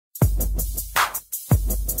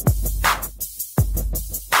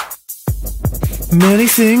Many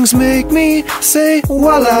things make me say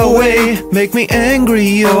Walau, make me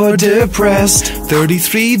angry or depressed.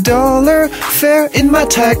 $33 fare in my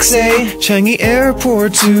taxi, Changi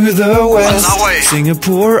Airport to the west.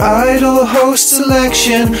 Singapore Idol host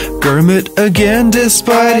selection, Kermit again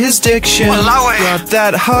despite his diction. Brought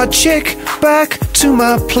that hot chick back to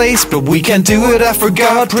my place, but we can't do it, I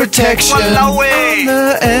forgot protection. On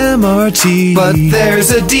the MRT, but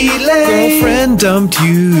there's a delay. Girlfriend dumped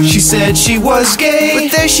you, she said she was gay,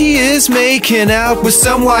 but there she is making out with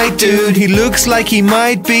some white dude. He looks like he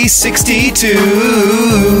might be 62.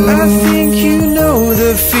 I think you know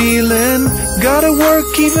the feeling, gotta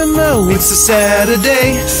work even though it's a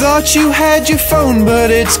Saturday. Thought you had your phone but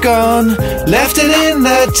it's gone, left it in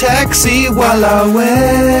that taxi while I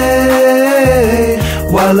wait,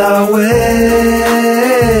 while I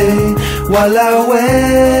wait, while I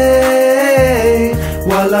wait,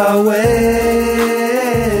 while I wait.